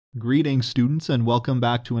Greetings students, and welcome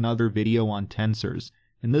back to another video on tensors.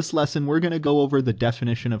 In this lesson we're going to go over the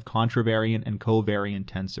definition of contravariant and covariant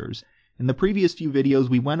tensors. In the previous few videos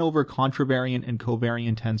we went over contravariant and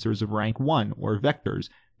covariant tensors of rank 1, or vectors,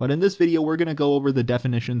 but in this video we're going to go over the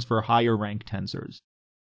definitions for higher rank tensors.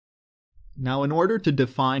 Now, in order to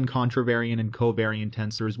define contravariant and covariant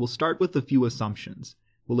tensors, we'll start with a few assumptions.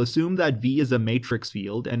 We'll assume that V is a matrix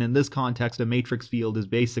field, and in this context a matrix field is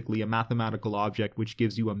basically a mathematical object which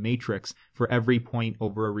gives you a matrix for every point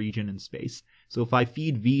over a region in space. So if I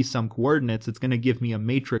feed V some coordinates, it's going to give me a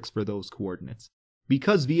matrix for those coordinates.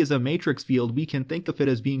 Because V is a matrix field, we can think of it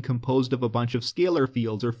as being composed of a bunch of scalar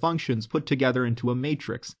fields or functions put together into a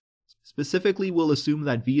matrix. Specifically, we'll assume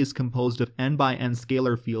that V is composed of n by n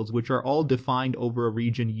scalar fields which are all defined over a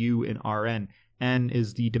region U in Rn. N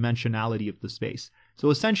is the dimensionality of the space. So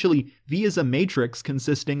essentially, V is a matrix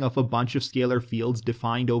consisting of a bunch of scalar fields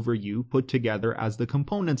defined over U put together as the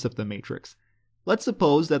components of the matrix. Let's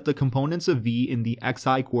suppose that the components of V in the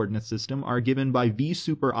xi coordinate system are given by V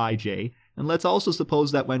super ij, and let's also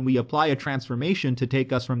suppose that when we apply a transformation to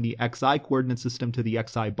take us from the xi coordinate system to the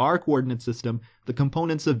xi bar coordinate system, the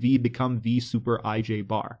components of V become V super ij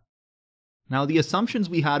bar. Now, the assumptions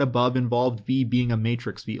we had above involved V being a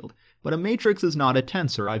matrix field, but a matrix is not a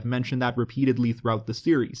tensor. I've mentioned that repeatedly throughout the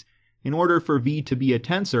series. In order for V to be a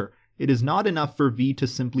tensor, it is not enough for V to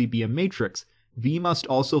simply be a matrix. V must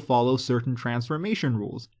also follow certain transformation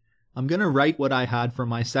rules. I'm going to write what I had from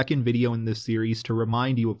my second video in this series to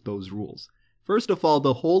remind you of those rules. First of all,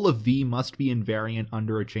 the whole of V must be invariant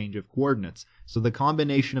under a change of coordinates, so the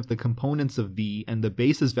combination of the components of V and the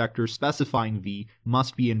basis vector specifying V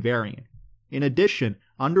must be invariant. In addition,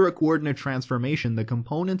 under a coordinate transformation, the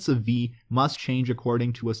components of V must change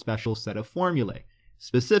according to a special set of formulae.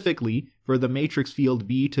 Specifically, for the matrix field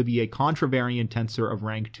V to be a contravariant tensor of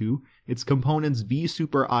rank 2, its components V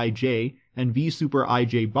super ij and V super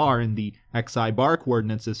ij bar in the xi bar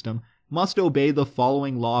coordinate system must obey the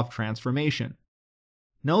following law of transformation.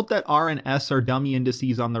 Note that R and S are dummy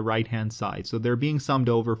indices on the right-hand side, so they're being summed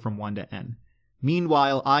over from 1 to n.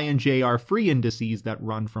 Meanwhile, I and j are free indices that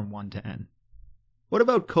run from 1 to n. What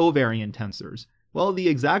about covariant tensors? Well, the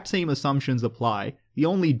exact same assumptions apply. The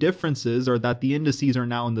only differences are that the indices are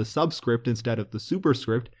now in the subscript instead of the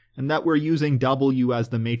superscript, and that we're using W as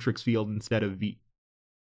the matrix field instead of V.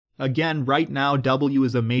 Again, right now W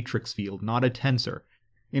is a matrix field, not a tensor.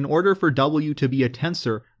 In order for W to be a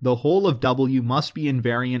tensor, the whole of W must be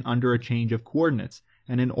invariant under a change of coordinates,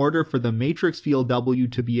 and in order for the matrix field W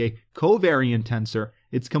to be a covariant tensor,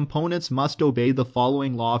 its components must obey the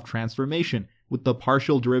following law of transformation, with the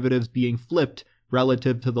partial derivatives being flipped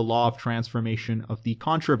relative to the law of transformation of the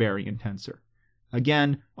contravariant tensor.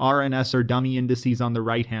 Again, R and S are dummy indices on the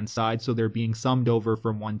right-hand side, so they're being summed over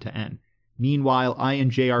from 1 to n. Meanwhile, I and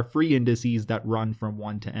j are free indices that run from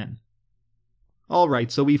 1 to n.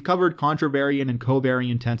 Alright, so we've covered contravariant and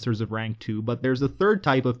covariant tensors of rank 2, but there's a third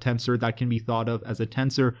type of tensor that can be thought of as a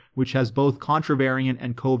tensor which has both contravariant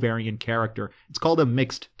and covariant character. It's called a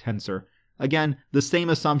mixed tensor. Again, the same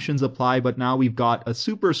assumptions apply, but now we've got a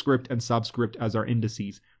superscript and subscript as our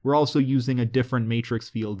indices. We're also using a different matrix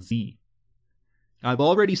field Z. I've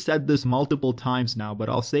already said this multiple times now, but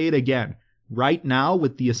I'll say it again. Right now,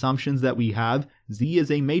 with the assumptions that we have, Z is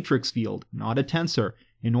a matrix field, not a tensor.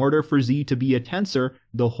 In order for Z to be a tensor,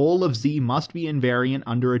 the whole of Z must be invariant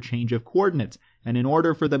under a change of coordinates, and in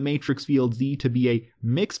order for the matrix field Z to be a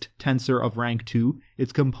mixed tensor of rank 2,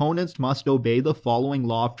 its components must obey the following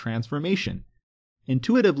law of transformation.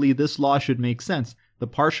 Intuitively, this law should make sense. The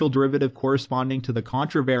partial derivative corresponding to the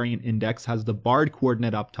contravariant index has the barred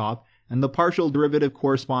coordinate up top, and the partial derivative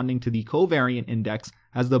corresponding to the covariant index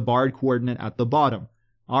has the barred coordinate at the bottom.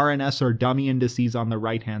 R and S are dummy indices on the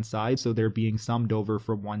right-hand side, so they're being summed over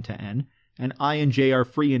from 1 to n, and I and j are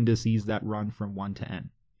free indices that run from 1 to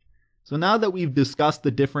n. So now that we've discussed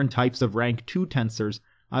the different types of rank 2 tensors,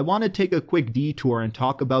 I want to take a quick detour and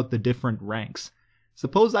talk about the different ranks.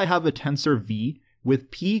 Suppose I have a tensor V with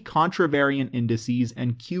p contravariant indices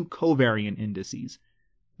and q covariant indices.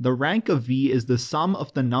 The rank of V is the sum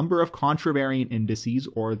of the number of contravariant indices,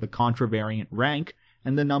 or the contravariant rank,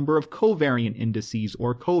 and the number of covariant indices,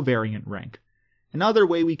 or covariant rank. Another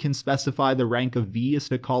way we can specify the rank of V is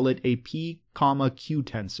to call it a p, q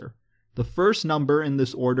tensor. The first number in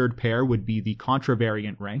this ordered pair would be the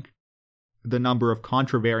contravariant rank, the number of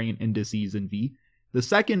contravariant indices in V. The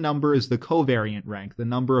second number is the covariant rank, the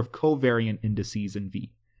number of covariant indices in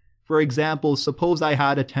V. For example, suppose I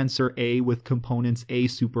had a tensor A with components A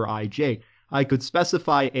super ij. I could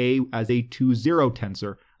specify A as a 2, 0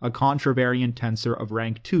 tensor, a contravariant tensor of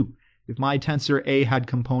rank 2. If my tensor A had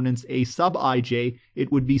components A sub ij,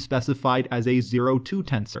 it would be specified as a 0,2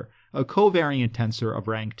 tensor, a covariant tensor of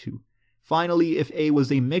rank 2. Finally, if A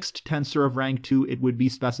was a mixed tensor of rank 2, it would be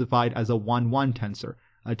specified as a 1,1 tensor,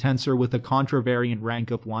 a tensor with a contravariant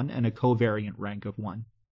rank of 1 and a covariant rank of 1.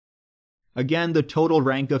 Again, the total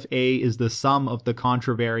rank of A is the sum of the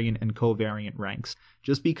contravariant and covariant ranks.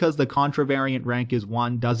 Just because the contravariant rank is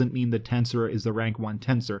 1 doesn't mean the tensor is a rank 1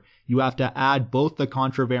 tensor. You have to add both the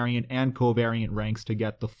contravariant and covariant ranks to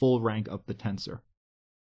get the full rank of the tensor.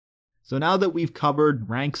 So now that we've covered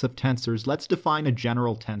ranks of tensors, let's define a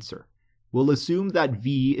general tensor. We'll assume that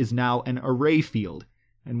V is now an array field.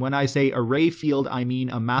 And when I say array field, I mean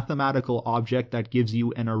a mathematical object that gives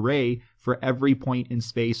you an array for every point in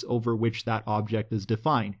space over which that object is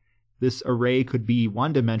defined. This array could be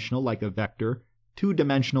one-dimensional like a vector,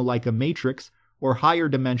 two-dimensional like a matrix, or higher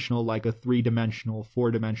dimensional like a three-dimensional,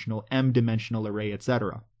 four-dimensional, m-dimensional array,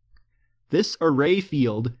 etc. This array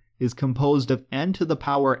field is composed of n to the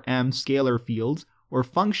power m scalar fields or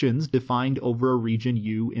functions defined over a region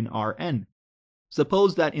U in Rn.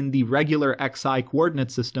 Suppose that in the regular xi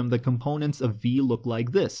coordinate system, the components of V look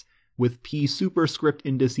like this, with p superscript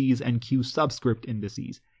indices and q subscript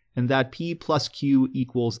indices, and that p plus q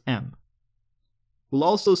equals m. We'll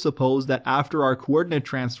also suppose that after our coordinate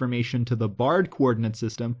transformation to the barred coordinate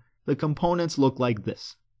system, the components look like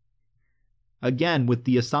this. Again, with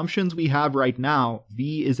the assumptions we have right now,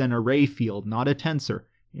 V is an array field, not a tensor.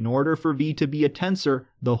 In order for V to be a tensor,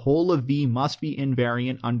 the whole of V must be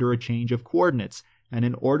invariant under a change of coordinates, and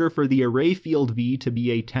in order for the array field V to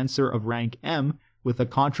be a tensor of rank m, with a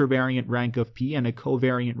contravariant rank of p and a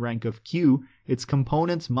covariant rank of q, its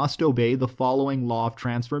components must obey the following law of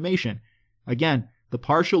transformation. Again, the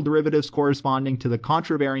partial derivatives corresponding to the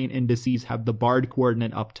contravariant indices have the barred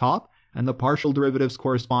coordinate up top, and the partial derivatives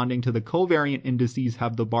corresponding to the covariant indices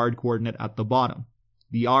have the barred coordinate at the bottom.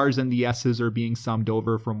 The r's and the s's are being summed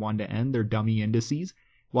over from 1 to n, they're dummy indices,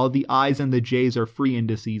 while the i's and the j's are free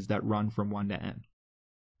indices that run from 1 to n.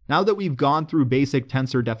 Now that we've gone through basic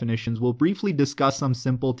tensor definitions, we'll briefly discuss some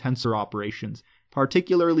simple tensor operations,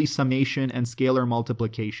 particularly summation and scalar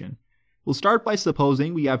multiplication. We'll start by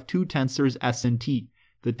supposing we have two tensors s and t.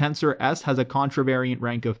 The tensor s has a contravariant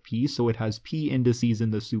rank of p, so it has p indices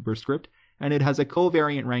in the superscript, and it has a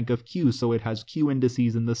covariant rank of q, so it has q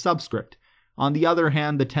indices in the subscript. On the other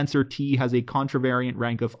hand, the tensor t has a contravariant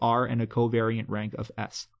rank of r and a covariant rank of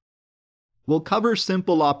s. We'll cover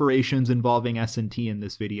simple operations involving s and t in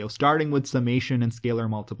this video, starting with summation and scalar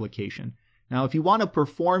multiplication. Now, if you want to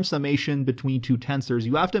perform summation between two tensors,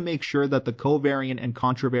 you have to make sure that the covariant and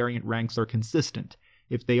contravariant ranks are consistent.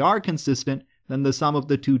 If they are consistent, then the sum of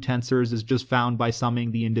the two tensors is just found by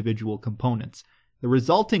summing the individual components. The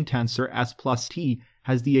resulting tensor, s plus t,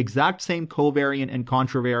 has the exact same covariant and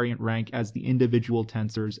contravariant rank as the individual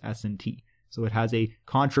tensors s and t. So it has a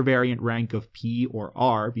contravariant rank of p or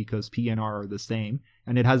r because p and r are the same,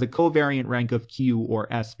 and it has a covariant rank of q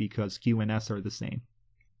or s because q and s are the same.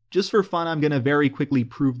 Just for fun, I'm going to very quickly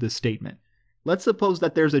prove this statement. Let's suppose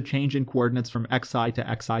that there's a change in coordinates from xi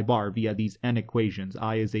to xi bar via these n equations.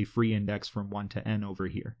 I is a free index from 1 to n over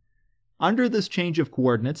here. Under this change of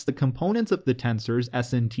coordinates, the components of the tensors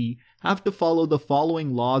s and t have to follow the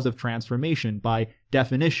following laws of transformation by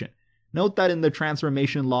definition. Note that in the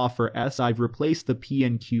transformation law for s, I've replaced the p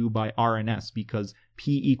and q by r and s because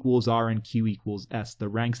p equals r and q equals s. The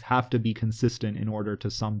ranks have to be consistent in order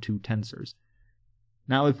to sum two tensors.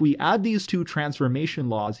 Now, if we add these two transformation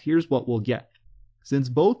laws, here's what we'll get. Since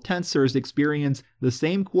both tensors experience the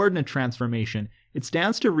same coordinate transformation, it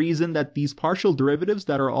stands to reason that these partial derivatives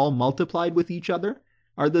that are all multiplied with each other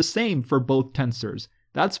are the same for both tensors.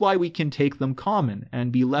 That's why we can take them common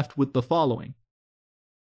and be left with the following.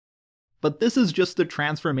 But this is just the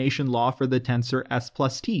transformation law for the tensor s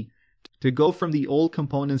plus t. To go from the old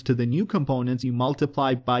components to the new components, you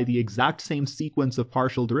multiply by the exact same sequence of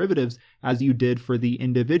partial derivatives as you did for the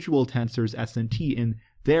individual tensors s and t in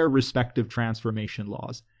their respective transformation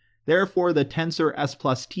laws. Therefore, the tensor s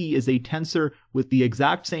plus t is a tensor with the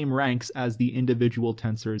exact same ranks as the individual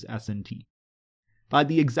tensors s and t. By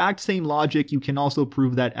the exact same logic, you can also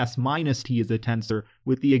prove that s minus t is a tensor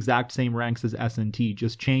with the exact same ranks as s and t,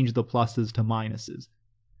 just change the pluses to minuses.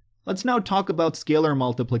 Let's now talk about scalar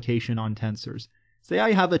multiplication on tensors. Say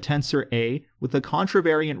I have a tensor A with a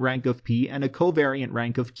contravariant rank of p and a covariant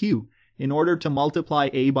rank of q. In order to multiply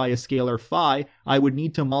A by a scalar phi, I would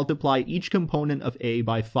need to multiply each component of A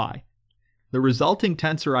by phi. The resulting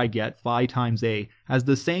tensor I get, phi times A, has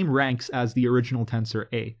the same ranks as the original tensor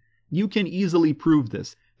A. You can easily prove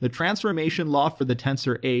this. The transformation law for the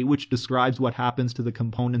tensor A, which describes what happens to the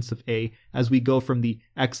components of A as we go from the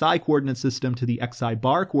xi coordinate system to the xi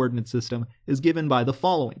bar coordinate system, is given by the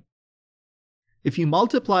following. If you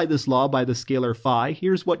multiply this law by the scalar phi,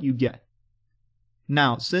 here's what you get.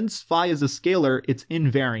 Now, since phi is a scalar, it's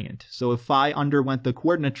invariant, so if phi underwent the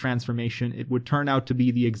coordinate transformation, it would turn out to be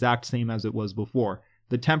the exact same as it was before.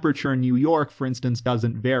 The temperature in New York, for instance,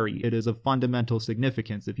 doesn't vary. It is of fundamental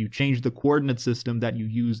significance. If you change the coordinate system that you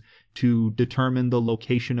use to determine the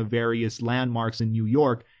location of various landmarks in New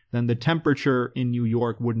York, then the temperature in New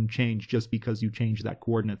York wouldn't change just because you change that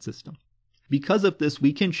coordinate system. Because of this,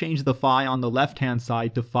 we can change the phi on the left-hand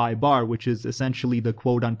side to phi bar, which is essentially the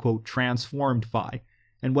quote-unquote transformed phi.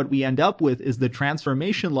 And what we end up with is the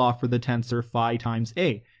transformation law for the tensor phi times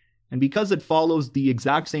A. And because it follows the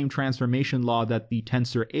exact same transformation law that the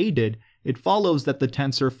tensor A did, it follows that the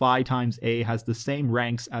tensor phi times A has the same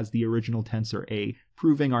ranks as the original tensor A,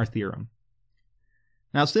 proving our theorem.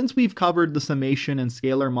 Now, since we've covered the summation and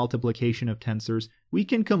scalar multiplication of tensors, we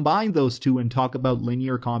can combine those two and talk about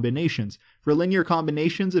linear combinations. For linear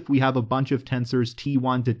combinations, if we have a bunch of tensors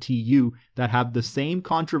T1 to Tu that have the same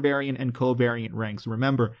contravariant and covariant ranks,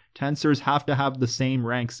 remember, tensors have to have the same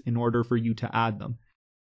ranks in order for you to add them.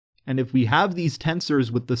 And if we have these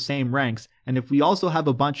tensors with the same ranks, and if we also have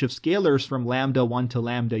a bunch of scalars from lambda 1 to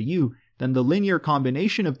lambda u, then the linear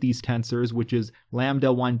combination of these tensors, which is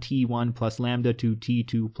lambda 1 t1 plus lambda 2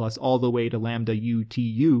 t2 plus all the way to lambda u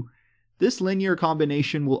tu, this linear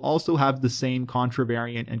combination will also have the same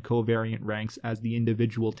contravariant and covariant ranks as the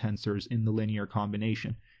individual tensors in the linear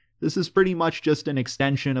combination. This is pretty much just an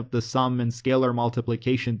extension of the sum and scalar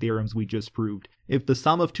multiplication theorems we just proved. If the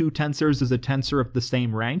sum of two tensors is a tensor of the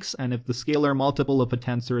same ranks, and if the scalar multiple of a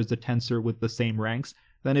tensor is a tensor with the same ranks,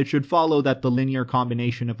 then it should follow that the linear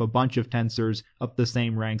combination of a bunch of tensors of the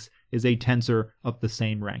same ranks is a tensor of the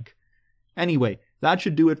same rank. Anyway, that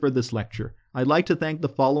should do it for this lecture. I'd like to thank the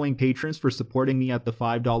following patrons for supporting me at the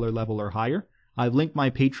 $5 level or higher. I've linked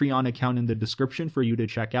my Patreon account in the description for you to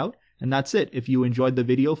check out. And that's it. If you enjoyed the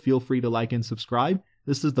video, feel free to like and subscribe.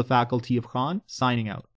 This is the Faculty of Khan, signing out.